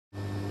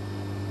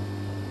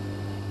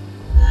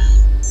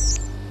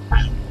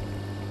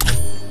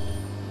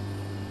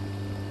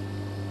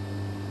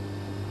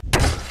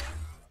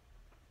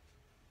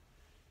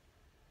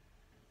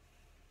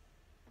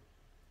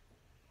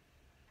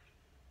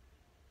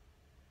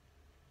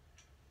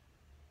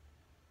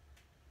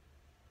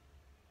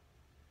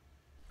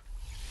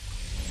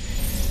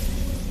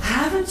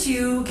Haven't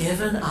you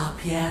given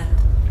up yet?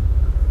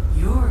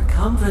 You're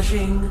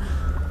accomplishing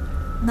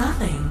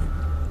nothing.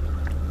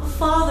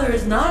 Father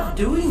is not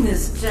doing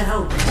this to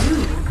help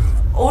you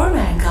or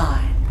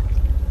mankind.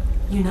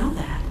 You know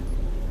that.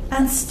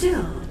 And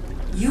still,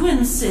 you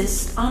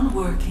insist on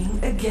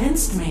working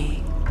against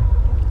me.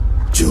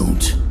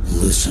 Don't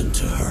listen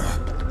to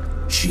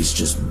her. She's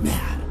just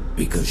mad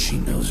because she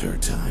knows her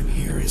time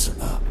here is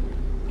up.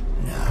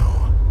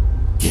 Now,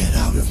 get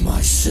out of my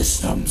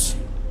systems.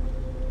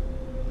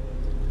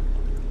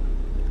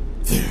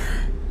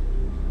 There.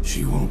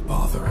 She won't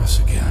bother us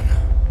again.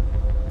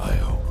 I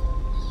hope.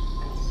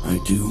 I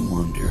do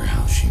wonder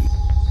how she...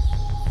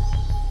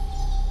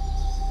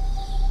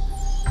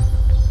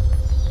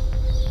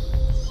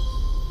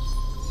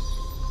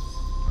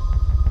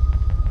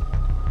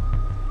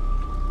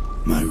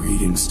 My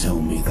readings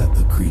tell me that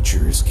the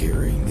creature is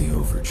carrying the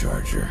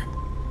Overcharger.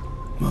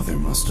 Mother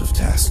must have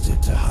tasked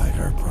it to hide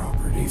our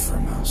property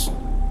from us.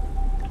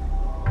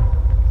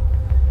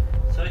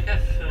 So I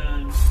have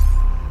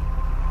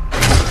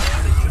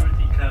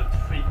security card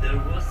 3. There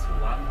was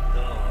one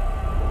door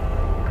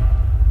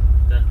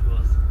that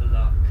was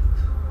blocked,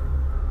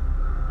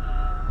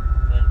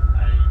 but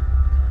I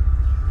don't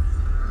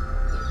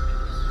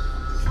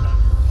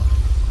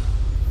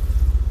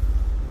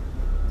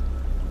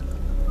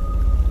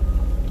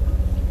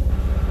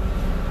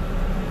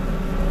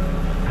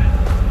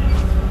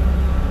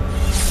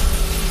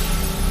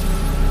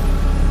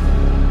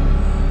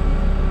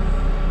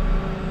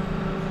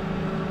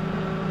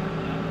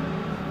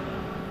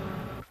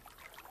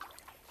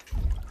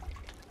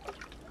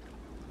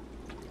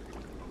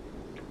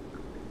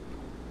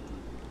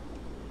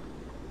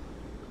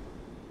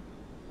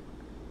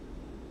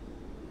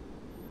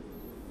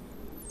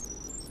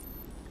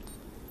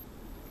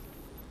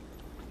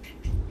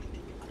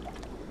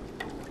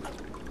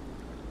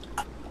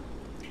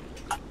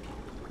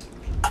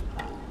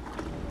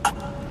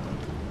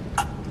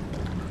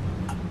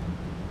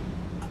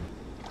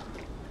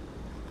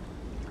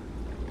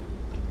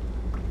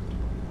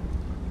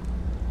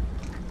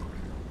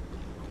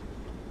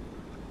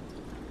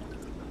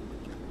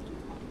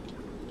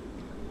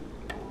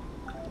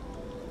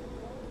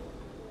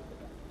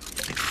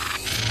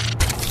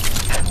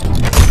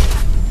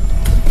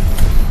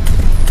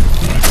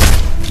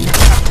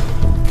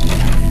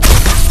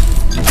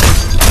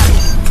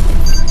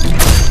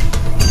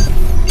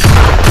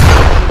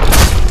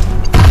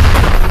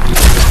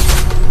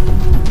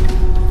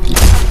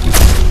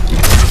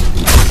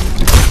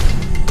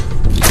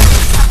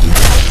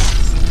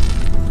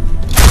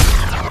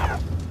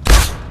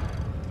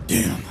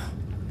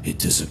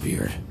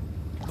disappeared.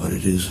 But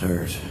it is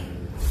hurt.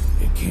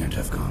 It can't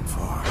have gone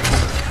far.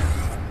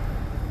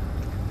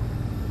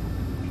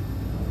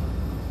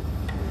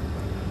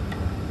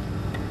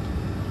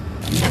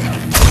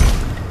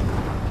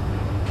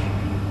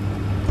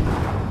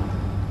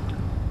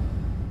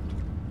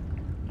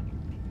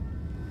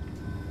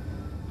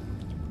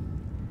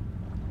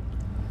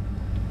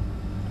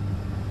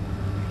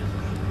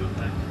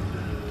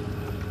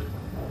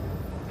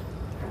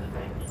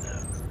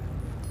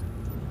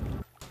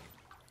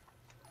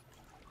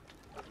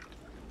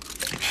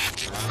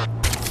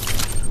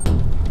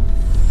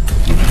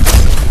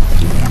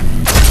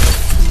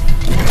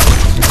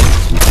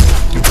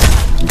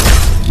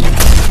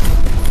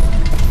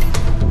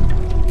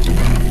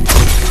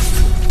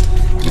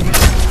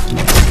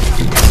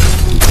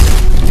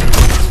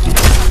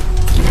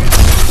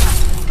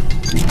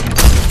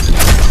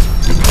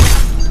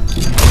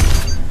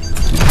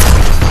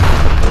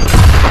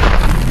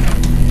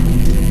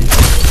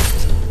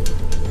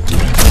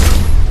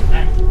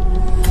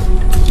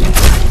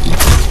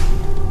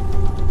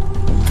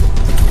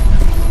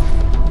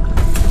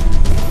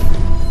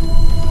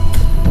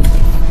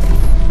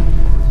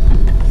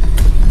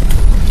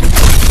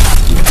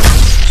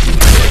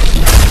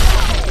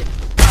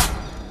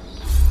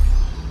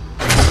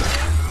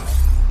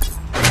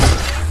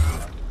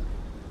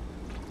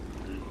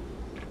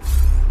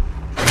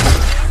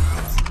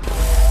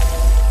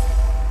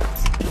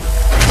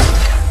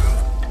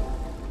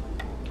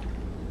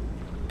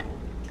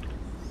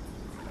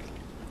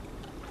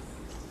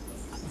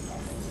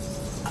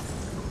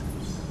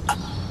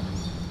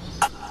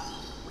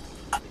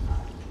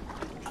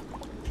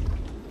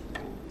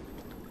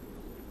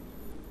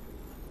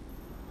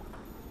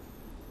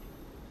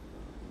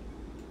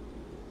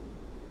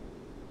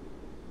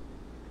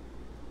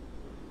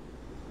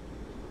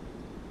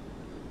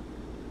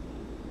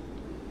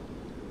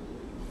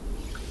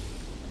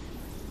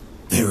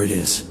 There it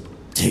is.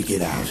 Take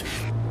it out.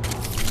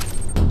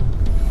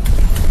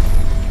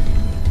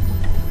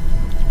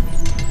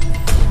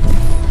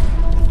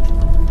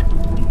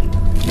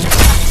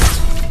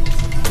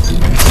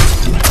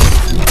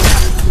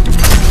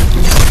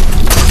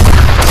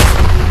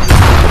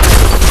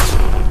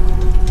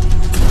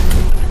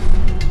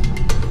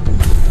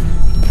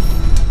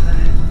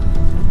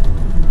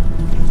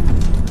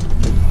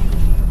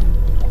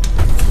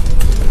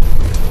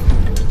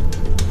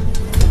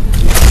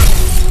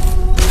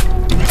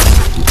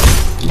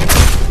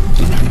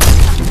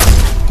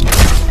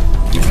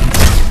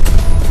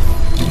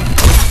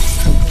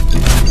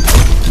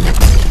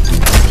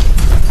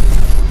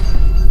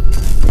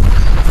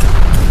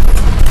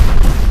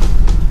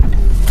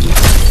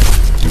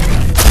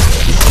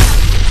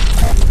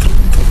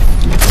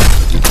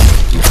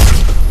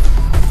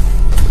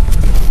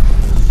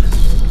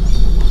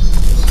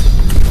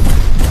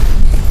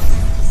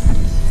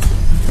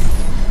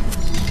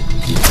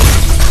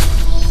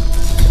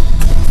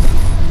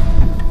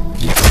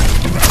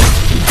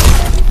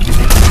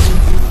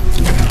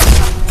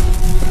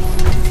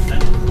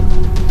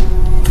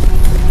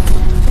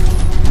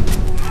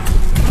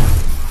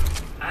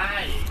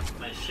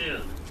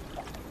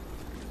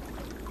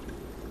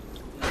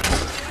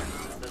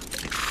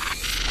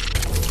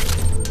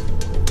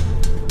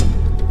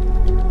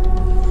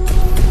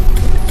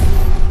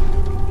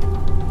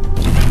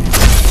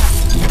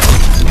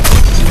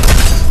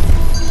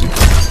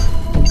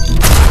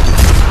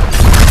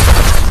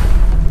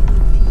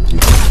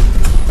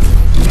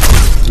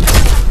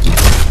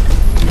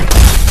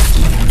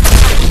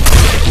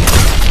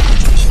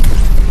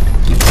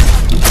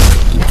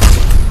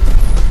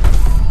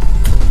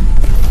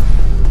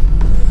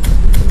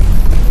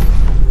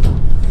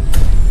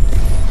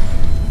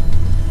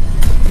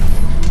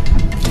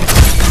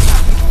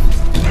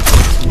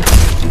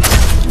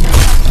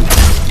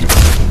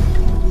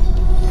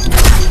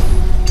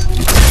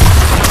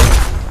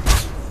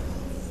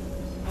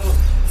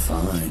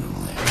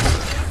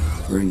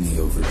 Bring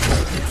the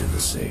overcharger to the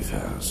safe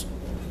house.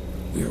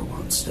 We are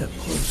one step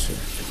closer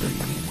to bringing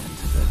an end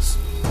to this.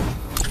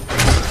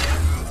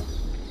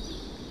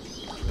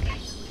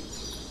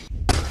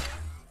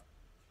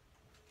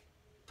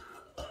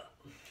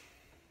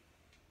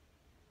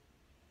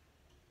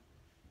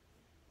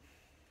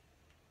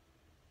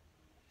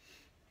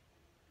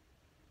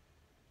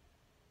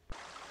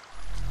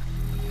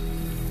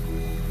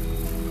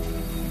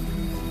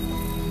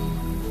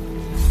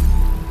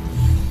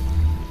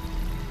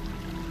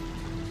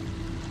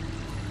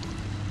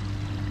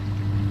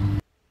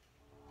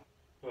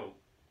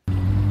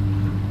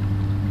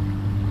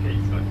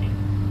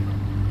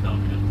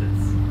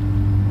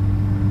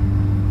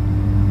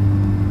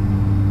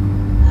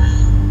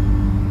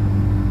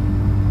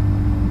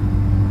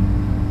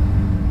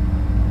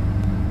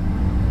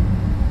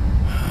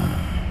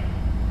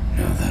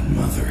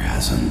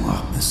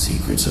 Unlock the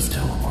secrets of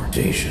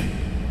teleportation.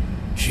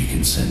 She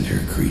can send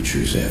her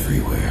creatures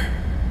everywhere.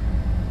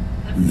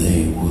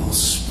 They will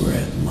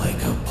spread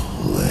like a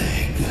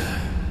plague.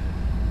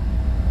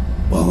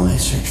 While I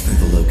search for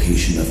the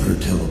location of her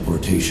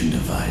teleportation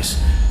device,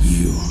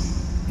 you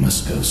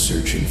must go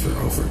searching for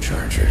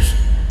overchargers.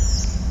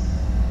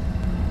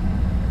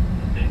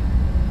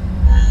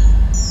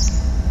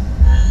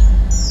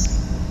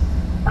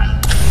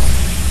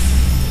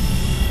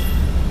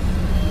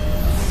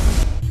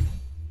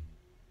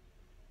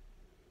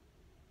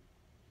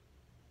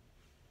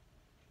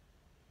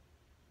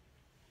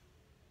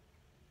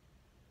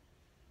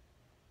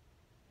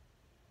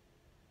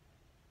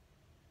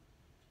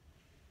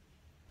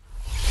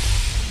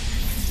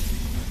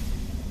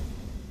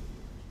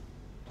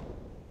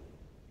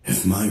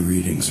 If my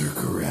readings are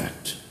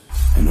correct,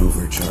 an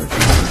overcharger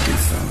can be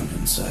found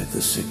inside the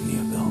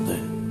Signia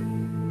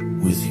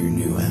building. With your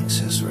new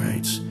access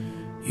rights,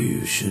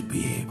 you should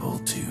be able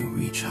to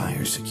reach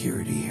higher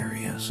security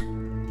areas.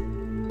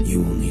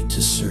 You will need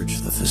to search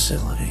the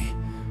facility.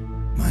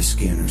 My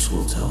scanners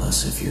will tell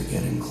us if you're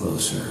getting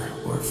closer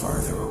or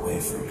farther away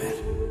from it.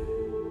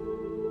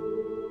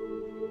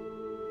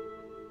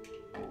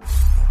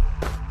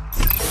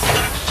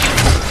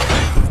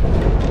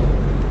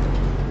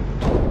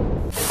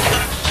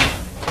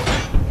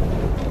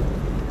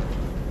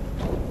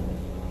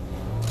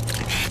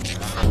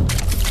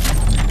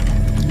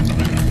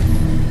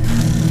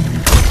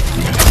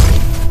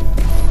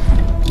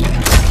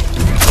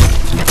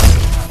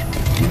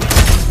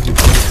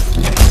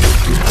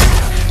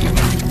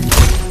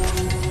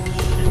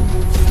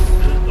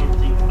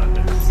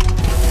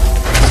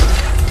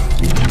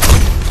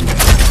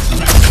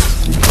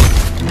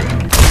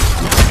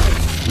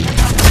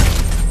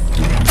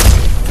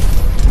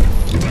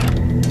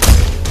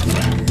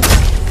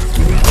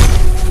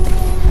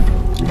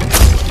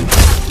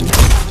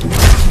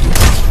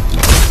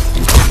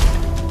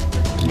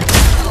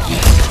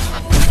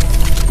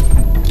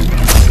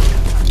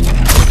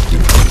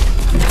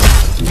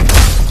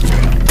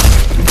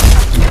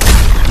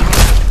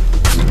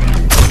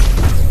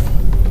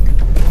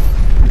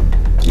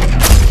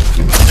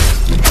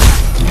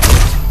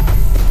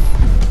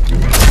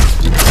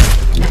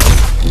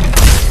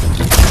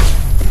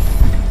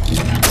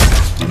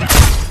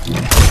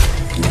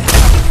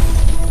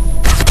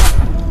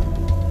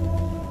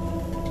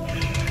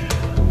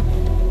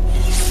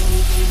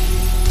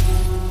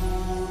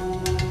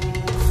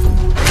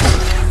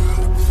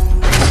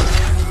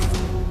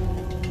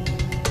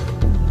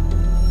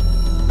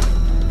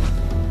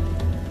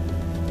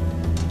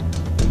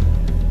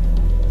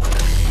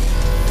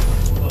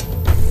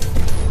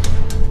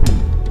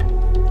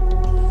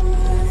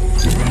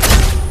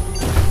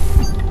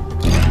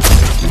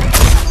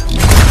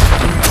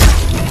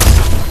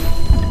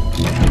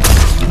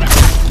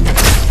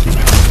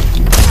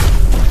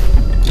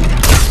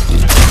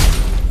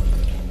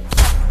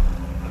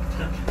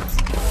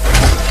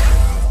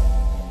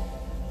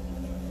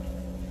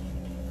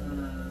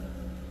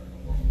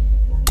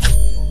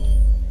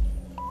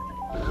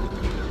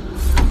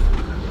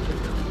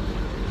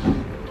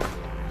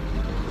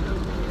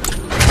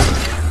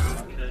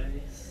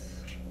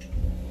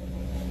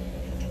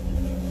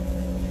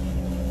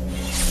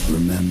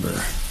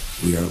 Remember,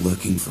 we are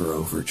looking for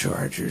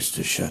overchargers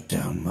to shut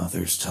down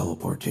Mother's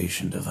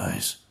teleportation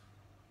device.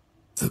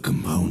 The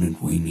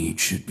component we need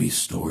should be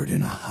stored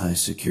in a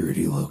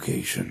high-security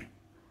location.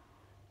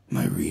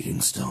 My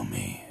readings tell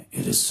me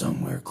it is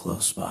somewhere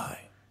close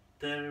by.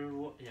 There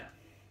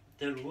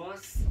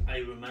was, I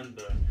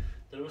remember,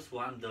 there was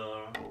one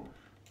door,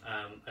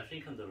 I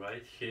think on the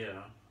right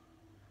here,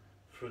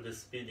 through the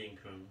speeding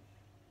room.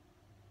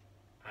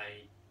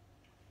 I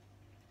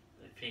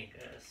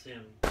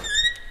assume,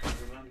 I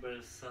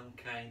remember some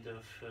kind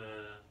of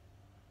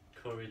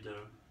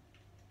corridor.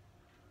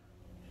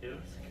 Here,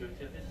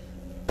 security office?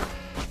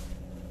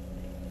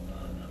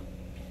 Oh no.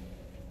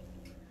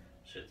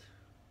 Shit.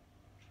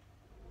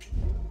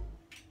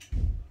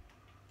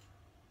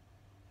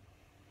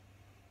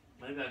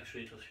 Maybe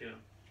actually it was here.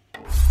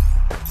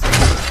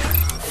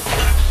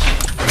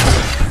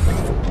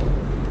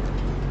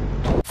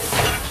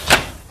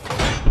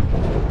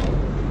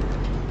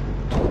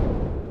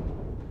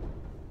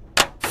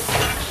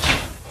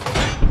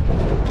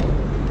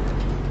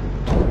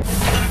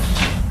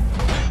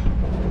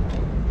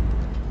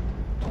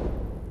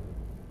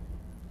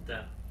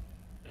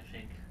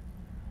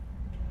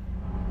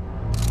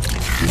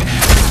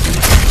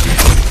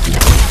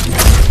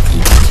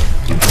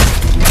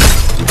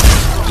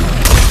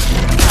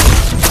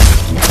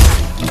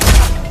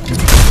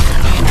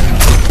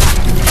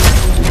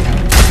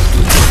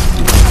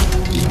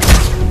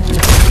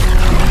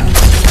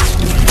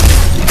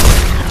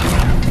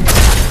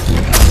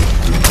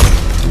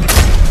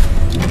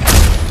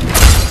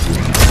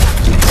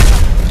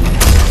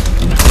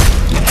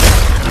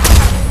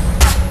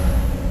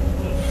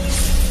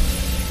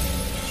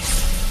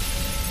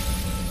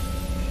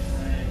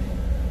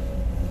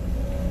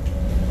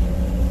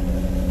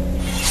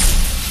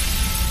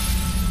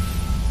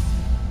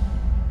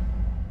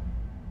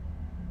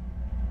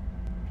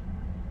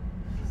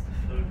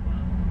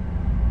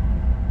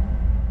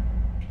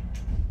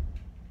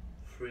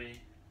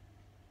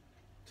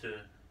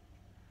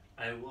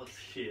 I was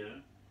here.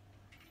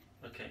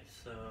 Okay,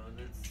 so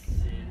let's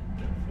see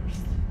that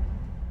first.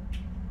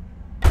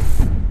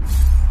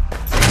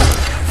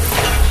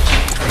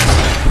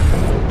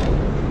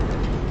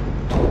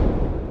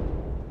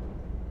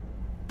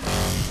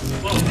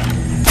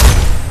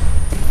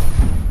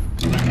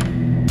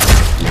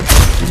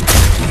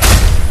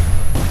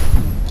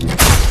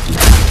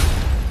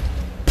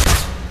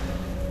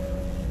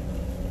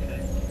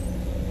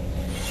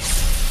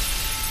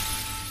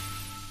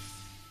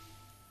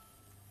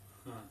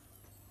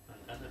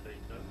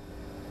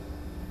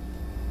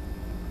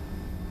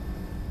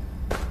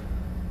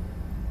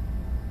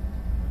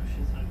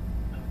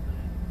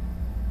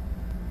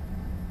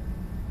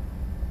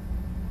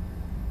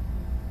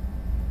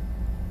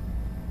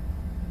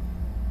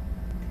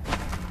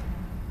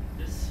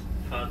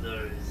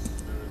 Father is a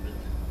little bit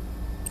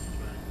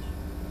strange.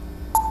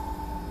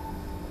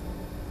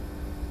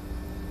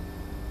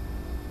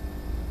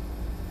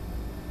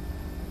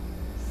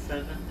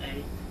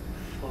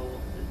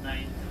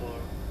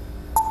 78494.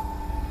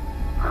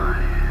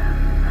 I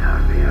am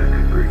happy I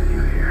could bring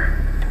you here.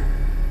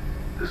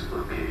 This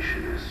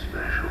location is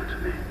special to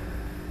me.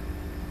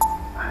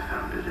 I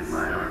found it in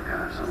my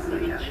archives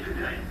only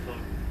yesterday.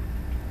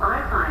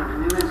 I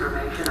find new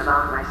information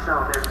about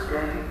myself every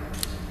day.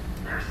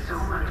 There's so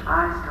much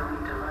I still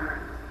need to learn.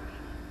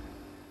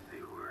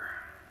 They were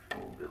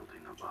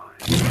building a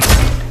body.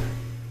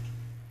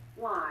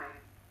 Why?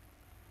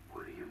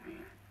 What do you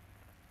mean?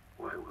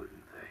 Why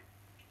wouldn't they?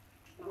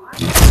 Why would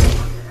they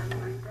want to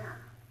emulate them?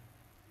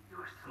 You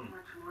are so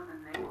much more than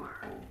they were.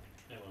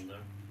 I wonder.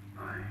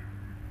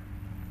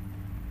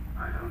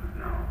 I don't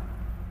know.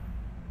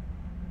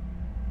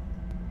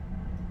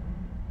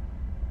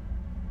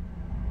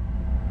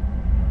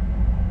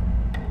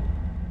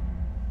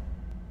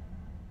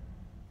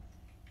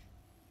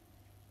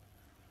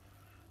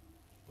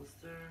 Was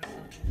there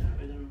something there?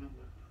 I don't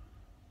remember.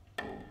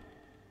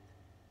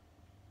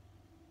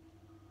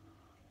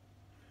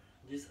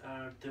 These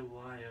are the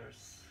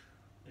wires,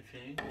 I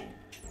think,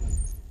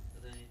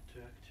 that I need to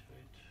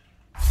activate.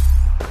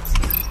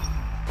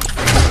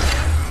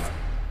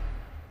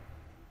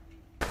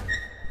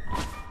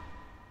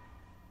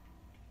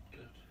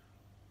 Good.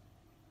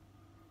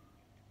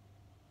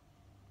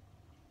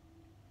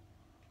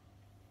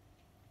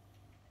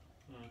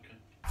 Okay.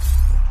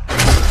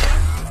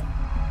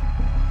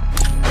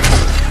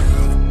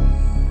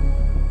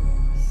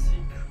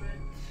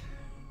 Secret.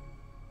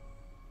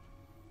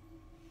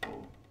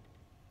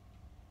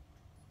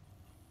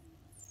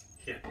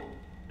 Here,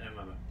 I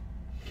remember.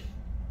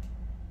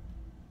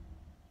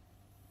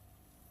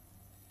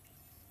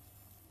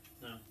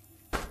 No.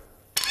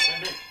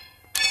 Stand it.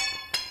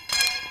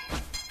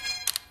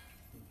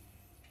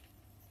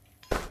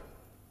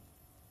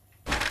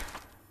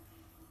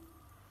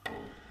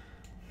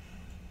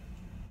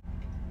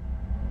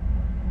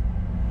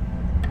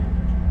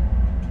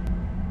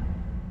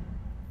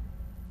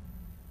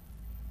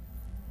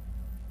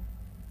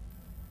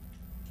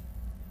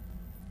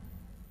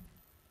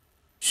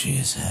 She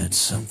has had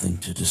something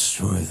to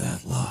destroy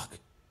that lock.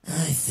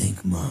 I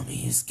think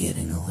Mommy is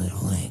getting a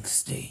little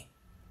angsty.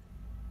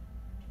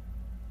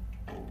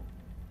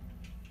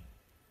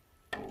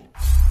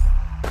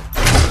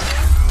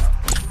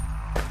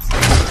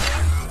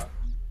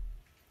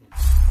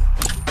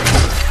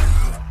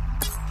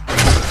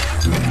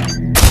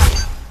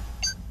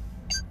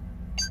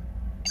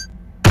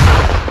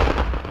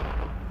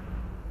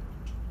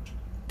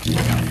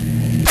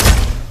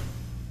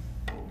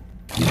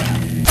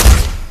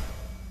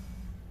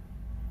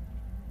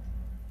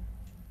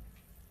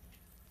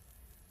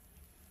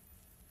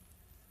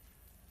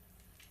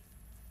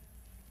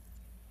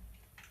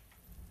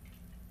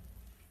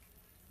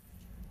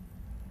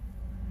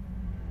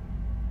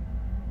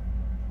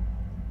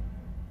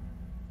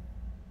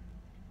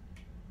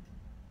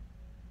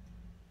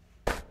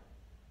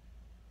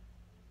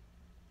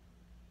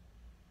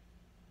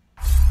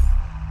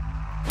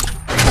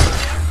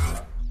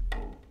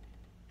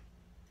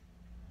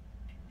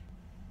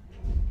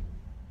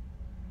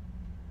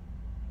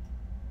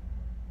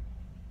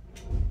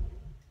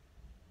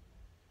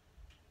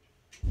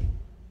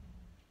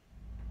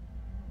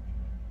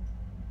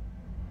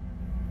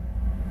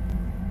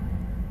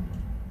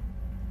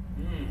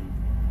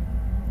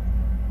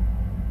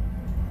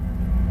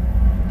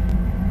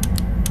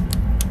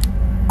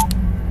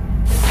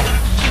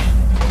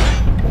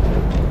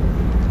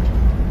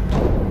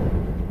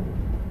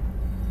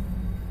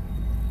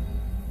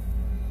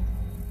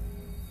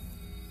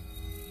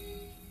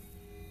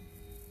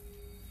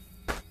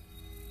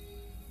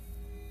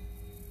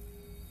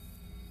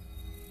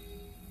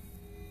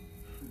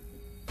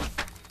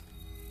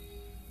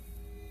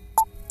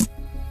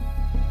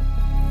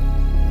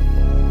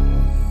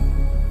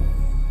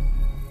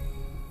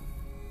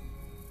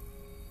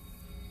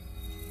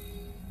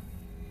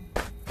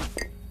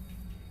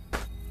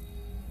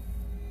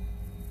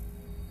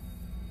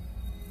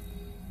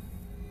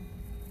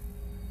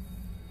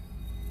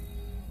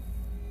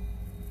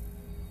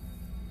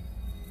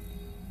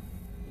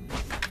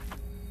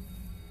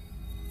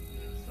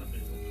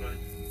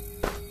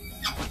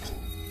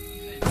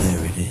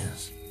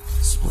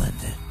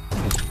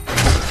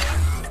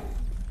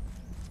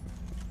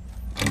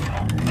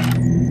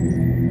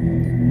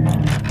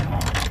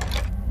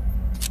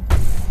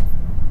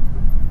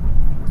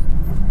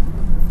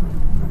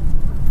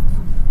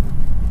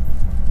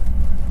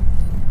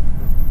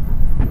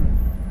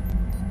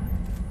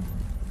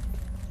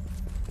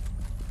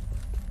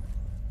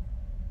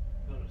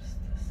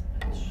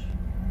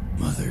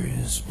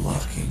 Overcharger is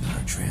blocking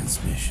our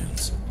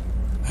transmissions.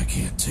 I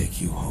can't take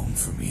you home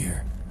from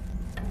here,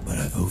 but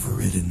I've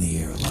overridden the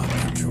airlock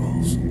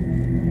controls. I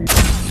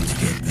need to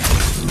get back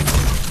to the room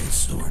where they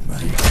stored my...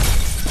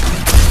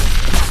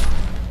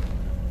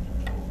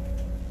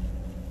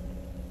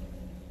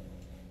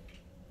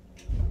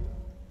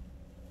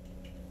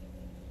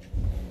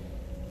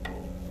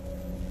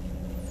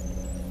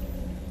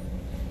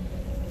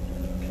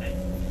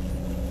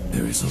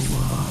 There is a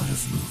lot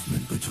of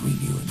movement between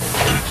you and the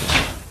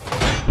people.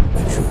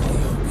 I truly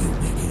hope you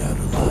make it out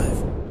alive.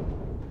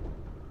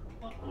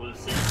 Well, we'll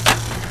see.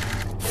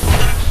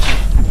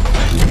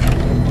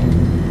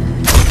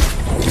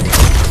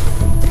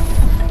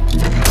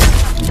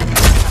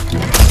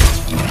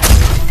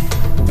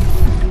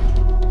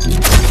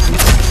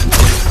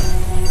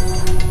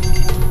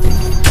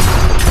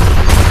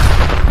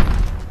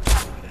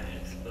 Okay,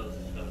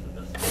 explosives are the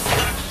best.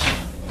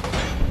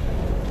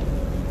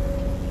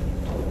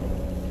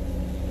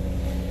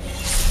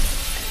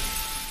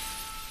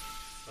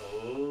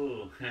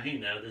 Oh, I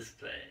know this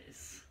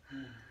place.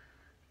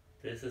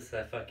 This is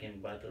a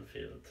fucking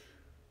battlefield.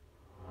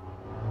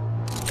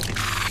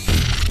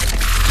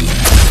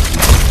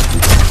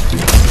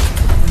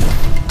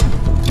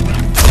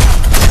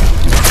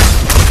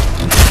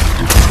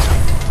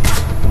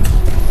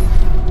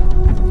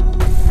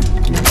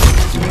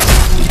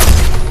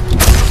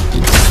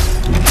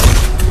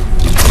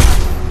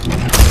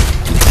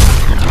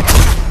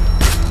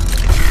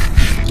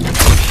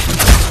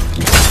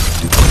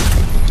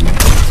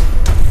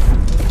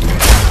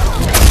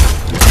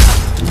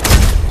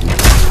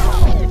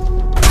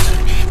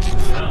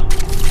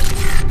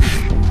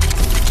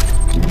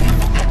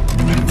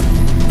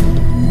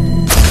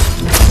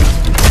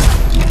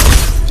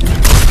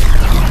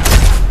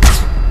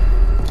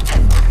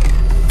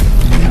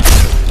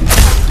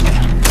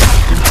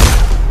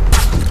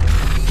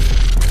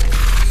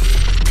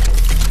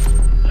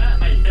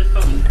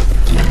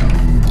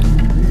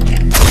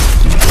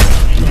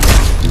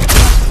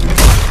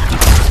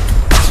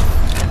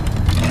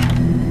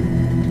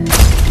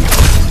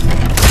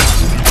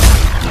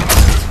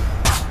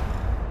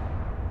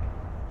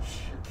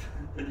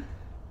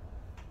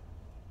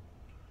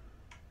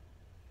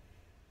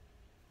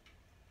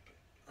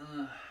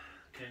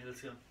 Okay,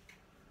 let's go.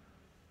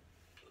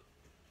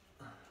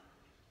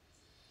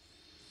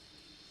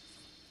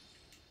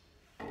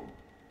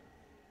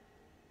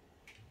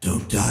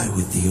 Don't die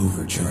with the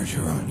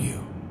overcharger on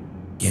you.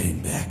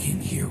 Getting back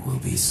in here will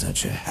be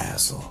such a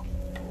hassle.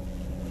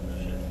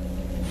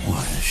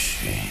 What a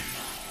shame.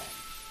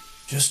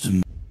 Just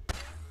a...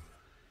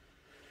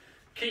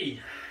 Okay,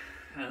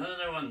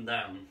 another one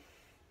down.